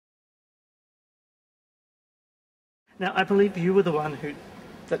Now, I believe you were the one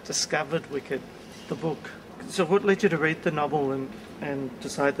that discovered Wicked, the book. So what led you to read the novel and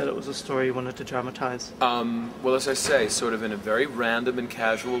decide that it was a story you wanted to dramatise? Well, as I say, sort of in a very random and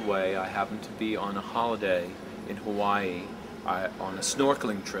casual way, I happened to be on a holiday in Hawaii on a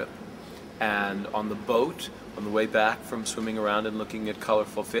snorkeling trip. And on the boat, on the way back from swimming around and looking at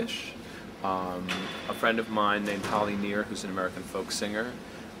colorful fish, a friend of mine named Holly Near, who's an American folk singer,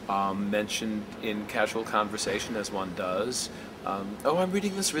 mentioned in casual conversation, as one does, oh, I'm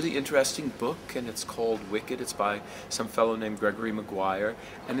reading this really interesting book, and it's called Wicked. It's by some fellow named Gregory Maguire,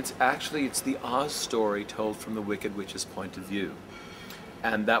 and it's the Oz story told from the Wicked Witch's point of view.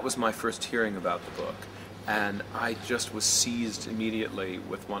 And that was my first hearing about the book, and I just was seized immediately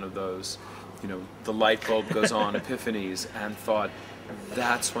with one of those, the light bulb goes on epiphanies, and thought,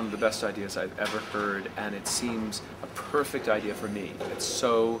 that's one of the best ideas I've ever heard, and it seems a perfect idea for me. It's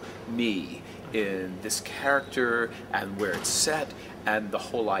so me in this character and where it's set and the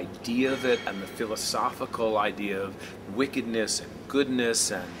whole idea of it and the philosophical idea of wickedness and goodness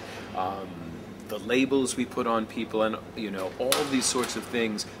and the labels we put on people and all these sorts of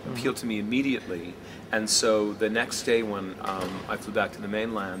things appeal to me immediately. And so the next day when I flew back to the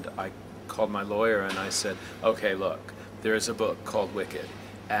mainland, I called my lawyer and I said, okay, look, there is a book called Wicked,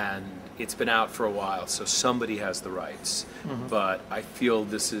 and it's been out for a while, so somebody has the rights. But I feel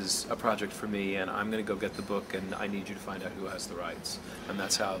this is a project for me, and I'm going to go get the book, and I need you to find out who has the rights. And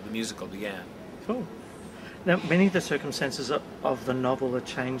that's how the musical began. Cool. Now, many of the circumstances of the novel are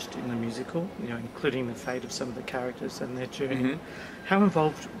changed in the musical, including the fate of some of the characters and their journey. How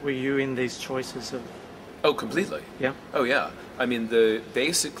involved were you in these choices of... Oh, completely. Yeah? Oh, yeah. I mean,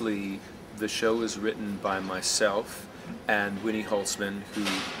 basically, the show is written by myself and Winnie Holtzman,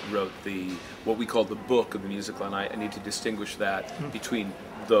 who wrote what we call the book of the musical, and I need to distinguish that between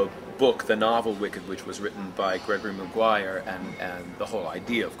the book, the novel Wicked, which was written by Gregory Maguire, and the whole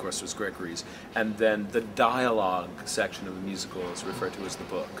idea, of course, was Gregory's, and then the dialogue section of the musical is referred to as the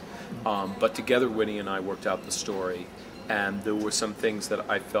book. But together, Winnie and I worked out the story, and there were some things that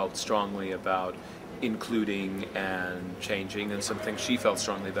I felt strongly about including and changing, and some things she felt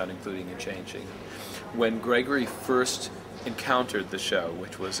strongly about including and changing. When Gregory first encountered the show,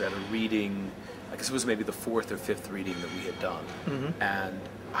 which was at a reading, I guess it was maybe the fourth or fifth reading that we had done, and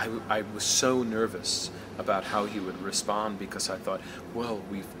I was so nervous about how he would respond, because I thought, well,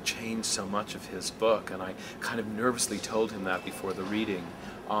 we've changed so much of his book, and I kind of nervously told him that before the reading.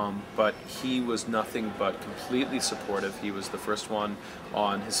 But he was nothing but completely supportive. He was the first one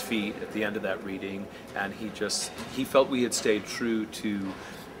on his feet at the end of that reading, and he felt we had stayed true to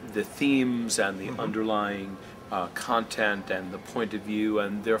the themes and the underlying content and the point of view,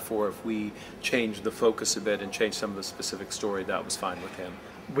 and therefore if we changed the focus a bit and changed some of the specific story, that was fine with him.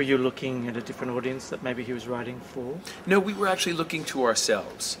 Were you looking at a different audience that maybe he was writing for? No, we were actually looking to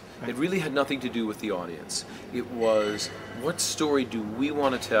ourselves. Right. It really had nothing to do with the audience. It was, what story do we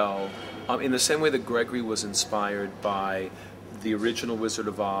want to tell? In the same way that Gregory was inspired by the original Wizard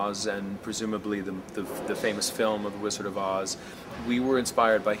of Oz and presumably the famous film of the Wizard of Oz, we were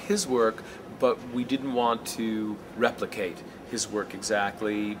inspired by his work, but we didn't want to replicate his work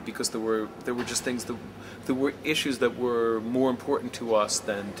exactly, because there were just things there were issues that were more important to us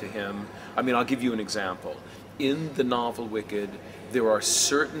than to him. I mean, I'll give you an example. In the novel Wicked, there are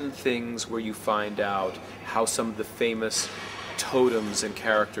certain things where you find out how some of the famous totems and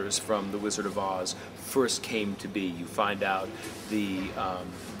characters from the Wizard of Oz first came to be. You find out the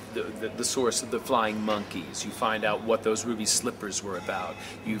source of the flying monkeys. You find out what those ruby slippers were about.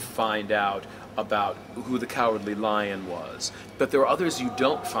 You find out about who the Cowardly Lion was. But there are others you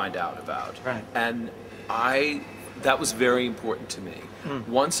don't find out about. Right. And that was very important to me.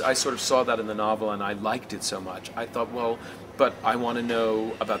 Once I sort of saw that in the novel and I liked it so much, I thought, well, but I want to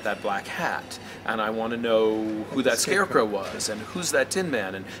know about that black hat, and I want to know who that scarecrow was, and who's that Tin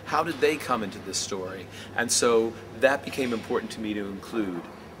Man, and how did they come into this story? And so that became important to me to include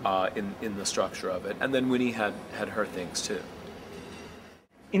in the structure of it. And then Winnie had her things too.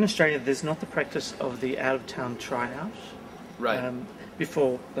 In Australia, there's not the practice of the out-of-town tryout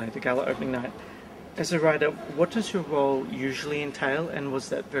before the gala opening night. As a writer, what does your role usually entail, and was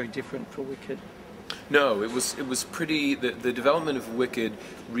that very different for Wicked? No, it was pretty. The development of Wicked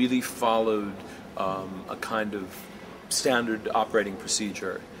really followed a kind of standard operating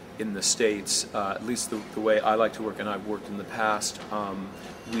procedure in the States, at least the way I like to work, and I've worked in the past.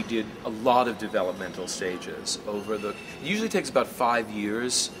 We did a lot of developmental stages it usually takes about 5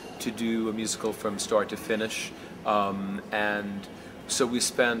 years to do a musical from start to finish, and so we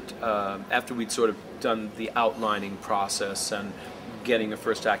spent, after we'd sort of done the outlining process and getting a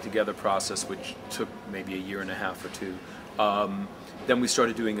first act together process, which took maybe a year and a half or two. Then we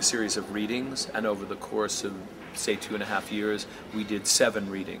started doing a series of readings, and over the course of, say, 2.5 years, we did 7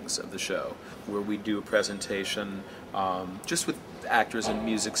 readings of the show, where we do a presentation just with actors and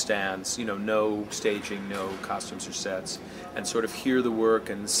music stands, you know, no staging, no costumes or sets, and sort of hear the work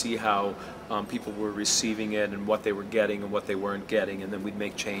and see how people were receiving it and what they were getting and what they weren't getting, and then we'd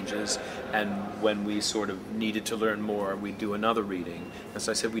make changes, and when we sort of needed to learn more, we'd do another reading. As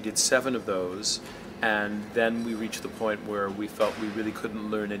I said, we did 7 of those, and then we reached the point where we felt we really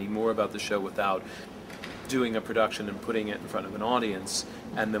couldn't learn any more about the show without doing a production and putting it in front of an audience,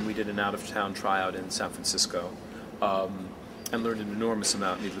 and then we did an out-of-town tryout in San Francisco, and learned an enormous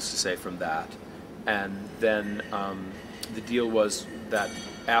amount, needless to say, from that. And then the deal was that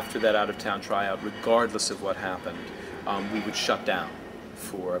after that out-of-town tryout, regardless of what happened, we would shut down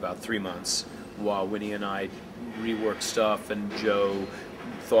for about 3 months while Winnie and I reworked stuff, and Joe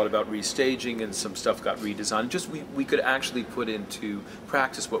thought about restaging, and some stuff got redesigned. Just we could actually put into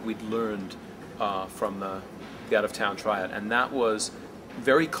practice what we'd learned from the out-of-town tryout, and that was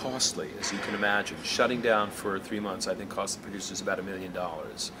very costly, as you can imagine. Shutting down for 3 months, I think, cost the producers about $1 million.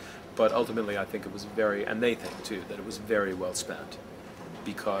 But ultimately, I think it was very, and they think too, that it was very well spent,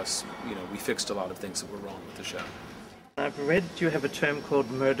 because, you know, we fixed a lot of things that were wrong with the show. I've read you have a term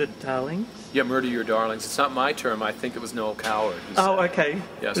called murdered darlings. Yeah, murder your darlings. It's not my term. I think it was Noel Coward who said, okay.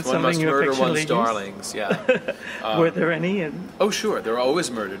 Yes, it's one must murder one's used? darlings. Yeah. Were there any? Oh, sure. There are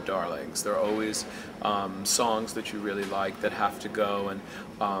always murdered darlings. There are always songs that you really like that have to go, and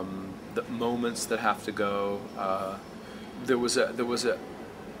the moments that have to go. There was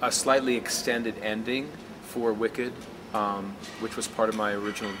a slightly extended ending for Wicked, which was part of my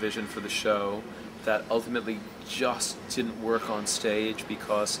original vision for the show, that ultimately just didn't work on stage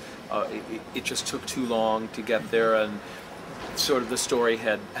because it just took too long to get there, and sort of the story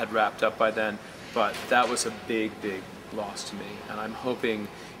had wrapped up by then. But that was a big, big loss to me, and I'm hoping,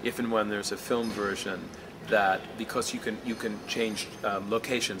 if and when there's a film version, that because you can change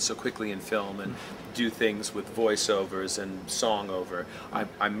locations so quickly in film and do things with voiceovers and song over,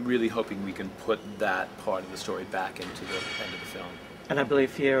 I'm really hoping we can put that part of the story back into the end of the film. And I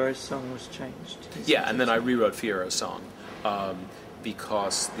believe Fiero's song was changed. Yeah, and then I rewrote Fiero's song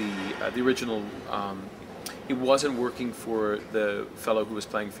because the original, it wasn't working for the fellow who was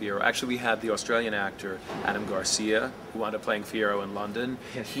playing Fiero. Actually, we had the Australian actor Adam Garcia, who wound up playing Fiero in London.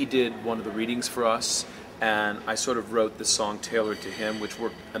 Yes. He did one of the readings for us, and I sort of wrote the song tailored to him, which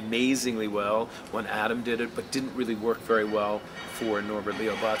worked amazingly well when Adam did it, but didn't really work very well for Norbert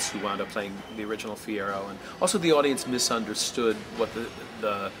Leo Butz, who wound up playing the original Fiero. And also the audience misunderstood what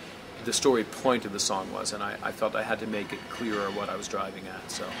the story point of the song was, and I felt I had to make it clearer what I was driving at,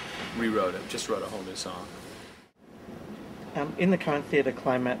 so rewrote it, just wrote a whole new song. In the current theatre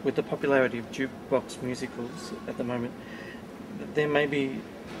climate, with the popularity of jukebox musicals at the moment, there may be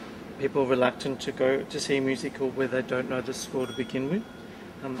people reluctant to go to see a musical where they don't know the score to begin with.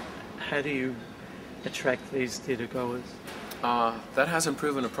 How do you attract these theatre goers? That hasn't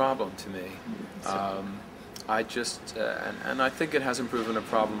proven a problem to me. I just, and I think it hasn't proven a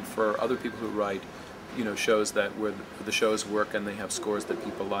problem for other people who write, you know, shows that where the shows work and they have scores that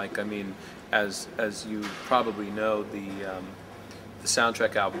people like. I mean, as you probably know, the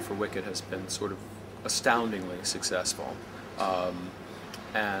soundtrack album for Wicked has been sort of astoundingly successful.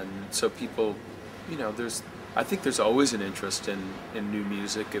 And so people, you know, I think there's always an interest in new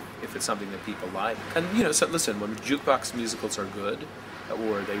music if it's something that people like. And, you know, so listen, when jukebox musicals are good,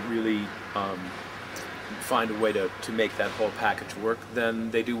 or they really find a way to make that whole package work,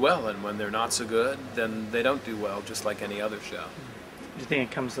 then they do well. And when they're not so good, then they don't do well, just like any other show. Do you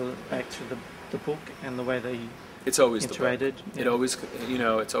think it comes back to the book and the way they It's always iterated? the book. It always, you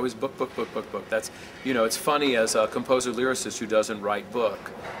know, it's always book. That's, you know, it's funny as a composer-lyricist who doesn't write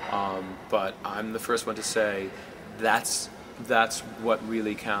book, but I'm the first one to say that's what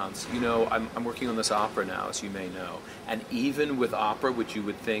really counts. You know, I'm working on this opera now, as you may know, and even with opera, which you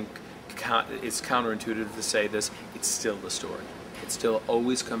would think it's counterintuitive to say this, it's still the story. It still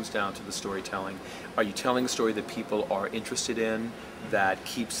always comes down to the storytelling. Are you telling a story that people are interested in, that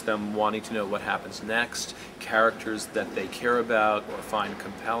keeps them wanting to know what happens next, characters that they care about or find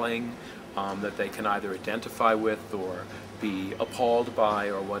compelling, that they can either identify with or be appalled by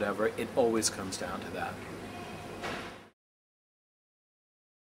or whatever? It always comes down to that.